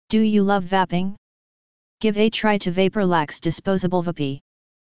Do you love vaping? Give a try to ToVaporlax Disposable Vape.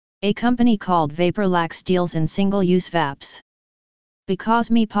 A company called ToVaporlax deals in single-use vapes.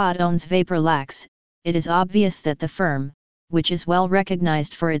 Because Mi Pod owns ToVaporlax, it is obvious that the firm, which is well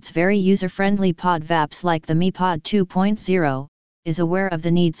recognized for its very user-friendly pod vapes like the Mi Pod 2.0, is aware of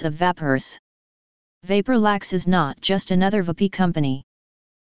the needs of vapers. ToVaporlax is not just another vape company.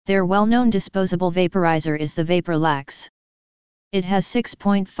 Their well-known disposable vaporizer is the ToVaporlax. It has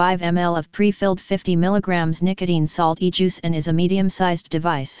 6.5 ml of pre-filled 50 mg nicotine salt e-juice and is a medium-sized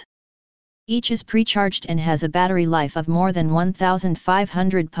device. Each is pre-charged and has a battery life of more than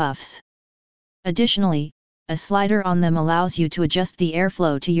 1,500 puffs. Additionally, a slider on them allows you to adjust the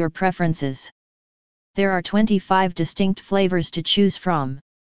airflow to your preferences. There are 25 distinct flavors to choose from.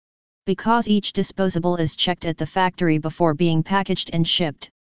 Because each disposable is checked at the factory before being packaged and shipped,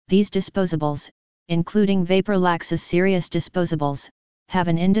 these disposables, including ToVaporlax's serious disposables, have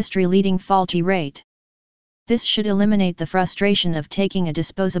an industry-leading faulty rate. This should eliminate the frustration of taking a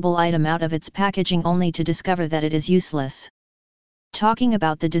disposable item out of its packaging only to discover that it is useless. Talking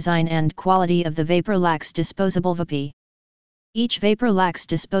about the design and quality of the ToVaporlax disposable vape. Each ToVaporlax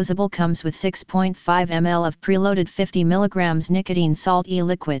disposable comes with 6.5 ml of preloaded 50 mg nicotine salt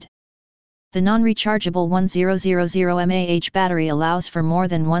e-liquid. The non-rechargeable 1000 mAh battery allows for more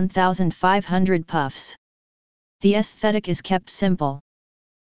than 1,500 puffs. The aesthetic is kept simple.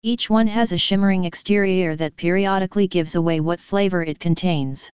 Each one has a shimmering exterior that periodically gives away what flavor it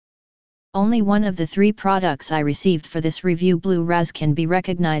contains. Only one of the three products I received for this review, Blue Raz, can be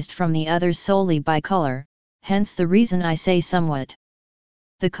recognized from the others solely by color, hence the reason I say somewhat.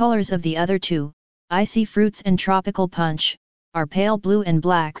 The colors of the other two, Icy Fruits and Tropical Punch, are pale blue and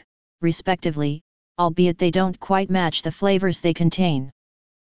black, respectively, albeit they don't quite match the flavors they contain.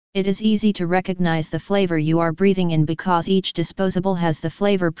 It is easy to recognize the flavor you are breathing in because each disposable has the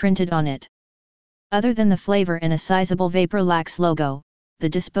flavor printed on it. Other than the flavor and a sizable ToVaporlax logo, the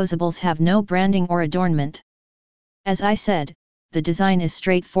disposables have no branding or adornment. As I said, the design is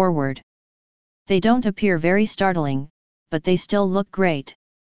straightforward. They don't appear very startling, but they still look great.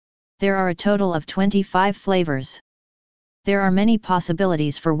 There are a total of 25 flavors. There are many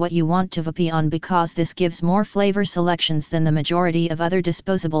possibilities for what you want to vape on because this gives more flavor selections than the majority of other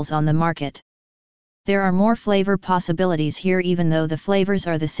disposables on the market. There are more flavor possibilities here even though the flavors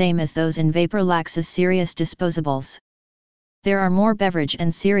are the same as those in ToVaporlax's serious disposables. There are more beverage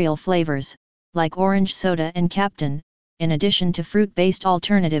and cereal flavors, like orange soda and Captain, in addition to fruit-based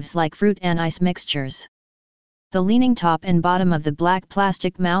alternatives like fruit and ice mixtures. The leaning top and bottom of the black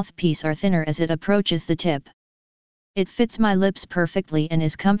plastic mouthpiece are thinner as it approaches the tip. It fits my lips perfectly and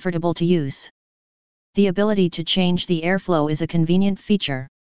is comfortable to use. The ability to change the airflow is a convenient feature.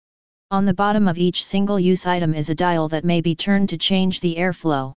 On the bottom of each single-use item is a dial that may be turned to change the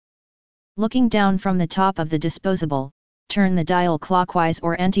airflow. Looking down from the top of the disposable, turn the dial clockwise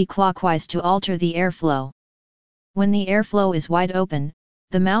or anti-clockwise to alter the airflow. When the airflow is wide open,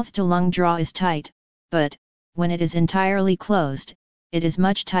 the mouth-to-lung draw is tight, but, when it is entirely closed, it is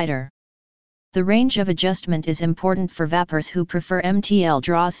much tighter. The range of adjustment is important for vapers who prefer MTL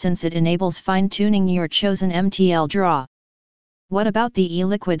draws since it enables fine-tuning your chosen MTL draw. What about the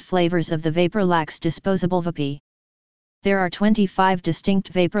e-liquid flavors of the ToVaporlax disposable vape? There are 25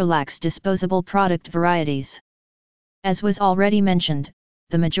 distinct ToVaporlax disposable product varieties. As was already mentioned,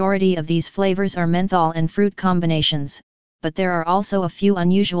 the majority of these flavors are menthol and fruit combinations, but there are also a few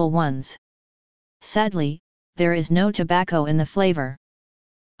unusual ones. Sadly, there is no tobacco in the flavor.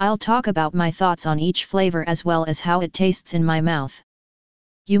 I'll talk about my thoughts on each flavor as well as how it tastes in my mouth.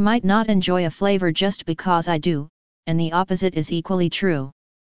 You might not enjoy a flavor just because I do, and the opposite is equally true.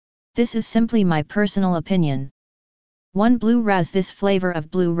 This is simply my personal opinion. One Blue Raz. This flavor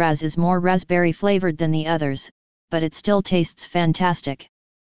of Blue Raz is more raspberry flavored than the others, but it still tastes fantastic.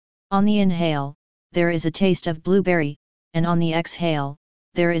 On the inhale, there is a taste of blueberry, and on the exhale,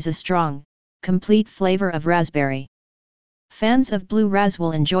 there is a strong, complete flavor of raspberry. Fans of Blue Raz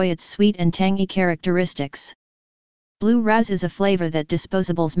will enjoy its sweet and tangy characteristics. Blue Raz is a flavor that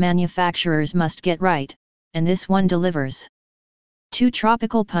disposables manufacturers must get right, and this one delivers. 2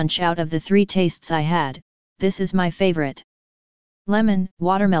 Tropical Punch. Out of the 3 tastes I had, this is my favorite. Lemon,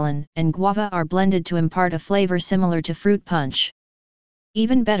 watermelon, and guava are blended to impart a flavor similar to fruit punch.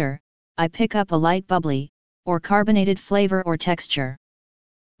 Even better, I pick up a light bubbly, or carbonated flavor or texture.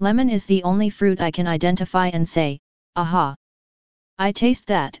 Lemon is the only fruit I can identify and say, aha! I taste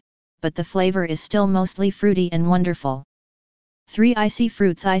that, but the flavor is still mostly fruity and wonderful. 3 Icy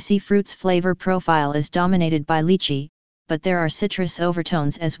Fruits. Icy Fruits flavor profile is dominated by lychee, but there are citrus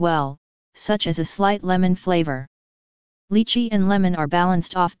overtones as well, such as a slight lemon flavor. Lychee and lemon are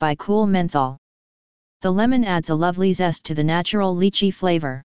balanced off by cool menthol. The lemon adds a lovely zest to the natural lychee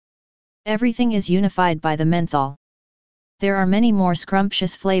flavor. Everything is unified by the menthol. There are many more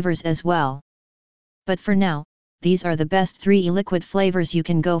scrumptious flavors as well. But for now, these are the best 3 e-liquid flavors you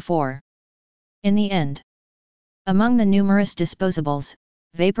can go for. In the end, among the numerous disposables,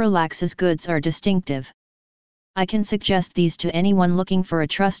 Vaporlax's goods are distinctive. I can suggest these to anyone looking for a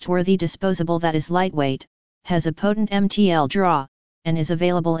trustworthy disposable that is lightweight, has a potent MTL draw, and is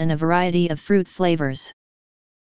available in a variety of fruit flavors.